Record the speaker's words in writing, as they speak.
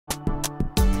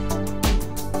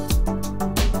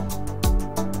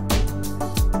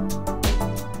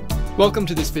Welcome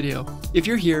to this video. If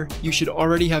you're here, you should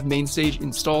already have MainStage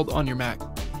installed on your Mac.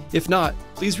 If not,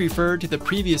 please refer to the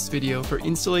previous video for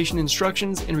installation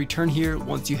instructions and return here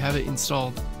once you have it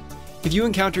installed. If you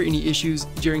encounter any issues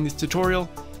during this tutorial,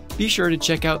 be sure to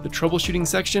check out the troubleshooting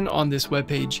section on this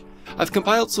webpage. I've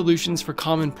compiled solutions for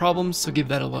common problems, so give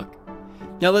that a look.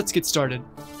 Now let's get started.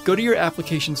 Go to your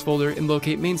Applications folder and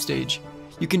locate MainStage.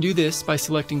 You can do this by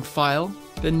selecting File,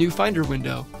 then New Finder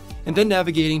window, and then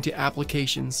navigating to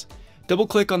Applications.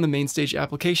 Double-click on the MainStage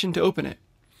application to open it.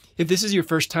 If this is your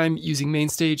first time using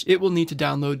MainStage, it will need to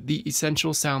download the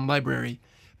Essential Sound Library.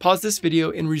 Pause this video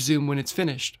and resume when it's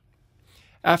finished.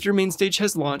 After MainStage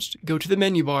has launched, go to the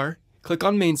menu bar, click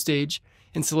on MainStage,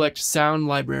 and select Sound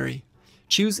Library.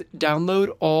 Choose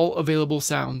Download All Available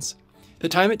Sounds. The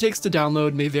time it takes to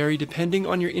download may vary depending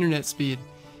on your internet speed.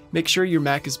 Make sure your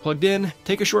Mac is plugged in,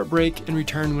 take a short break, and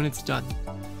return when it's done.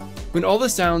 When all the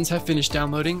sounds have finished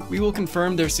downloading, we will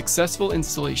confirm their successful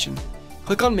installation.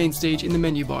 Click on MainStage in the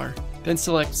menu bar, then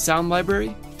select Sound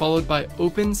Library, followed by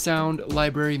Open Sound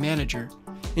Library Manager.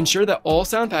 Ensure that all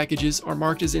sound packages are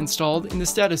marked as installed in the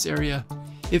status area.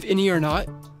 If any are not,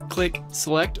 click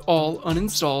Select All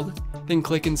Uninstalled, then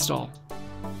click Install.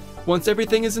 Once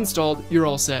everything is installed, you're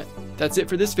all set. That's it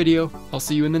for this video. I'll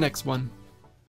see you in the next one.